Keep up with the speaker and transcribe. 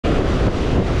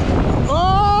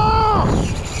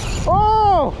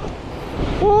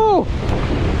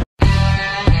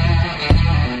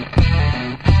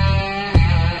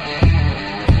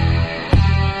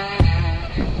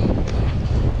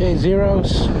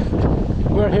zeros.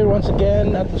 We're here once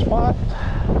again at the spot,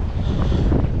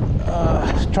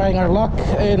 trying our luck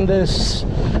in this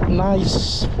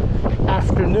nice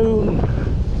afternoon.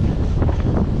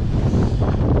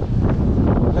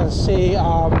 Let's see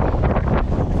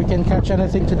if we can catch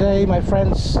anything today. My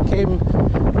friends came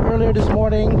earlier this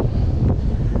morning,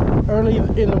 early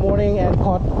in the morning, and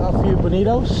caught a few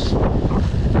bonitos.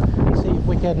 Let's see if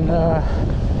we can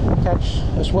catch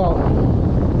as well.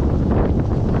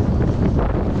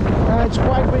 It's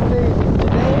quite windy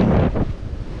today.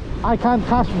 I can't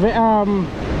cast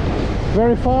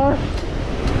very far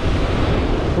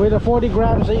with a 40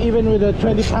 grams, even with a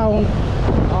 20-pound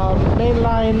main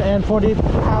line and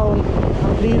 40-pound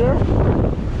leader.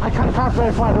 I can't cast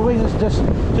very far. The wind is just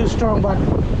too strong, but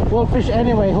we'll fish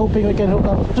anyway, hoping we can hook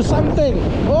up to something.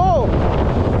 Oh!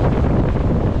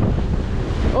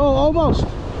 Oh, almost.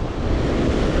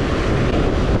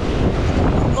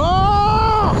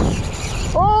 Oh!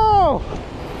 Oh!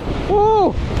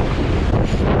 Woo!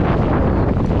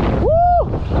 Woo!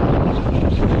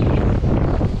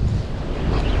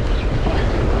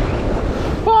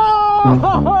 Oh!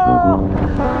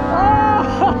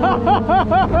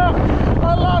 I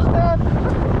lost that.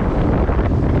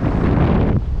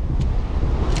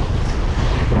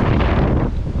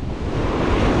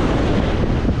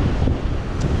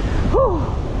 Whew.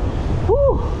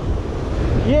 Whew.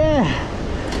 Yeah,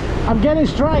 I'm getting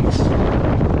strikes.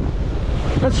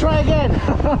 Let's try again.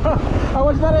 I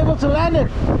was not able to land it.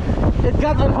 It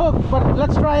got unhooked, but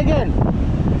let's try again.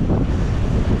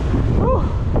 Whew.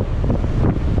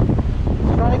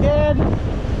 Try again.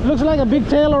 Looks like a big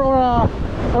tail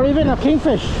or even a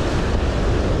kingfish.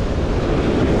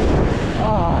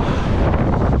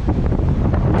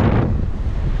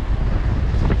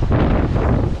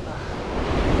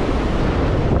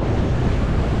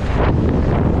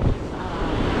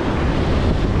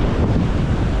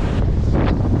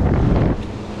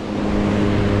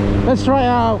 Let's try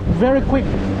a very quick,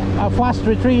 fast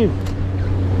retrieve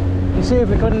and see if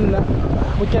we can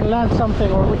land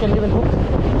something, or we can even hook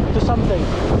to something.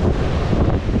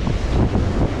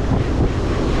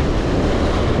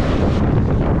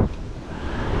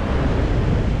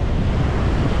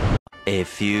 A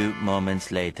few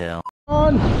moments later.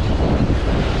 On.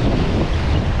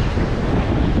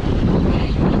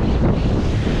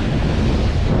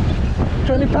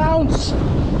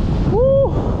 £20. Woo!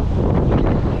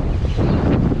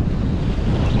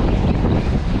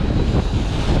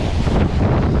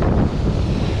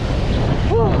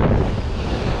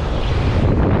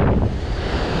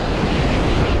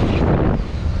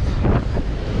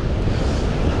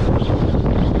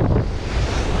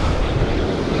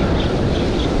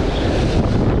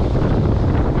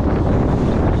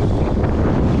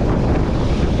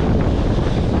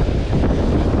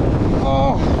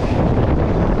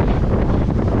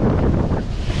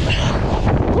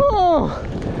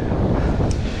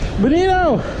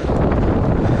 Bonito!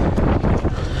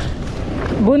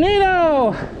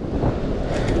 Bonito!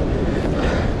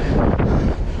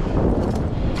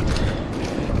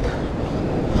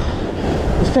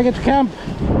 Let's take it to camp.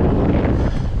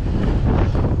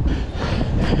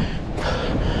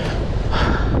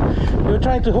 You were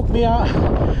trying to hook me out.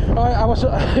 I was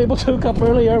able to hook up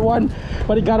earlier one,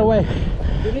 but it got away.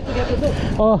 You need to get the hook.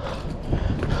 Oh.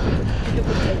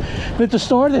 Need to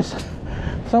store this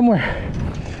somewhere.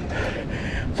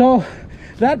 So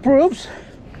that proves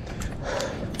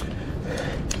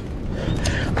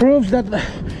that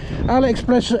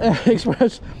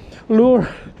AliExpress lure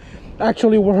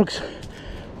actually works.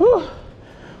 Whew.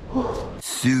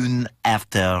 Soon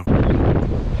after.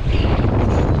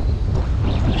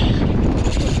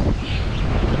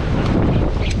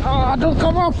 Don't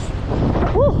come off.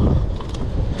 Whew.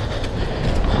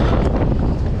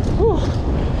 Whew.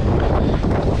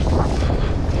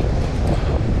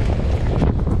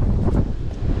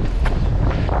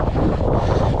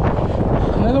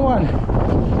 Another one.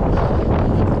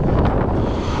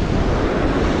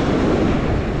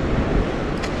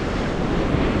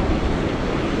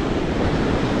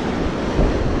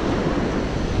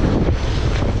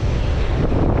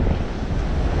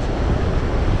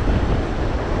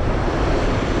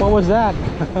 What was that?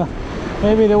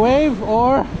 Maybe the wave,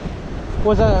 or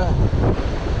was a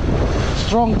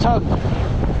strong tug?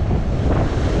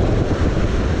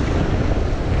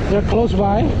 They're close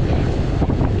by.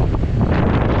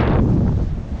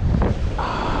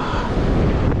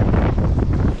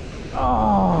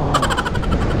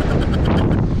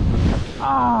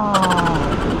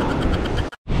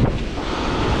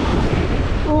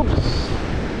 Oops.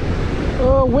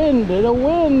 Oh, wind, the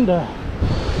wind.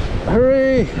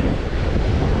 Hurry.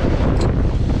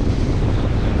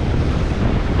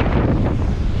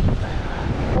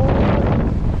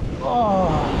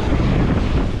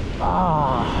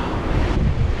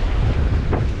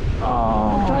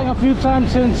 first time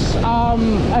since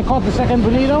I caught the second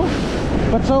bonito,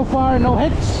 but so far no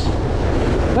hits.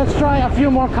 Let's try a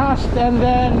few more casts and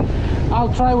then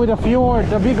I'll try with a fjord,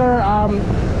 the bigger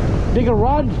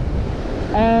rod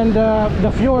and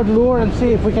the fjord lure, and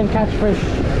see if we can catch fish.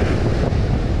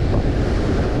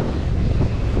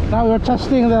 Now we're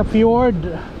testing the fjord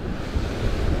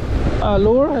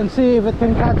lure and see if it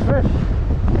can catch fish.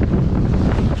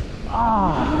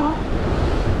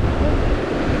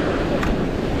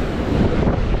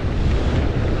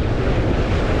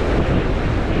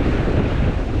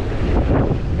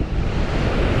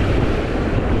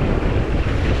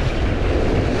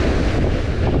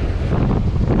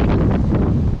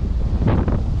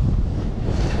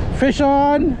 Fish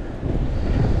on,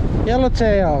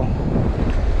 yellowtail,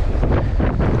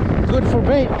 good for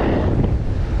bait.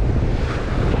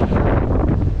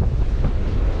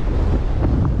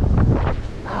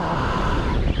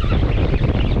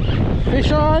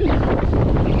 Fish on.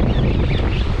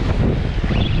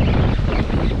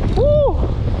 Woo!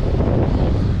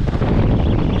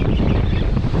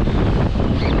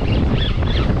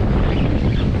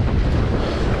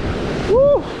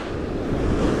 Woo!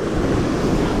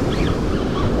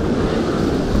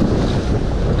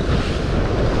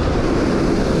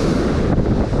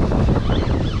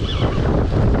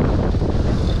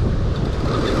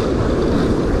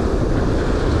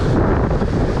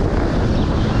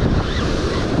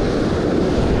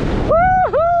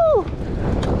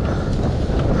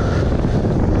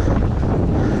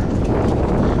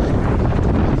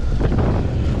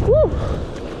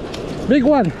 Big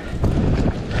one.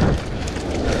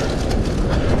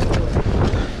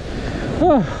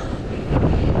 Oh,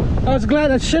 I was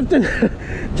glad I shifted,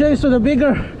 changed to the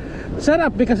bigger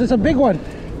setup because it's a big one.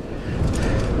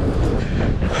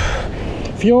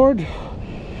 Fjord,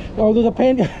 although the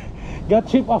paint got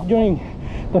chipped off during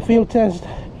the field test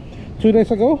 2 days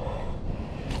ago,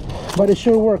 but it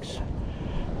sure works.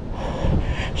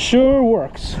 Sure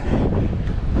works.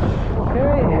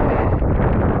 Okay.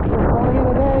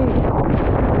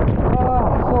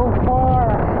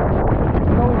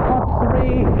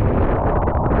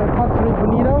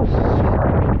 Bonitos.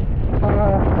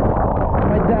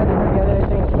 My dad didn't get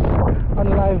anything on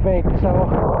live bait, so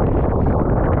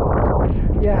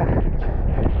yeah,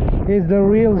 he's the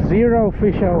real zero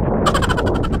fisho.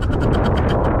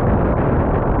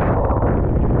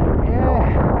 Yeah,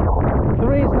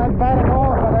 3 is not bad at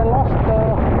all, but I lost the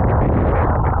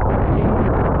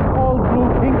old blue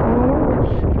pink lure,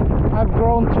 which I've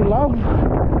grown to love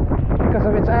because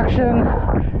of its action,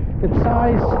 its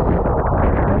size,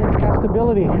 and its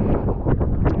castability.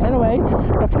 Anyway,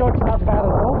 the fjord's not bad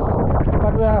at all,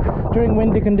 but during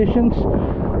windy conditions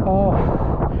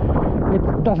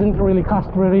it doesn't really cast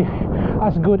really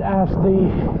as good as the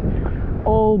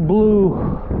old blue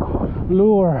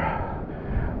lure.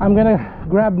 I'm gonna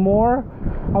grab more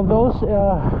of those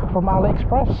from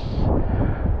AliExpress.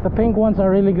 The pink ones are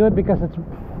really good because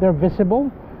they're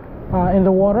visible in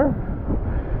the water.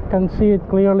 Can see it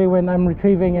clearly when I'm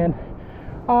retrieving, and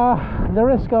the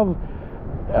risk of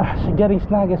getting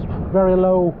snagged is very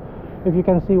low if you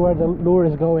can see where the lure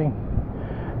is going.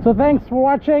 So thanks for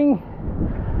watching.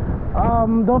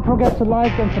 Don't forget to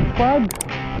like and subscribe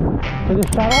to this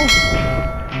channel,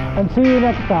 and see you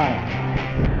next time.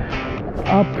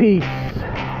 Peace.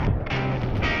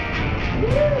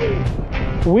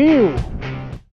 Woo!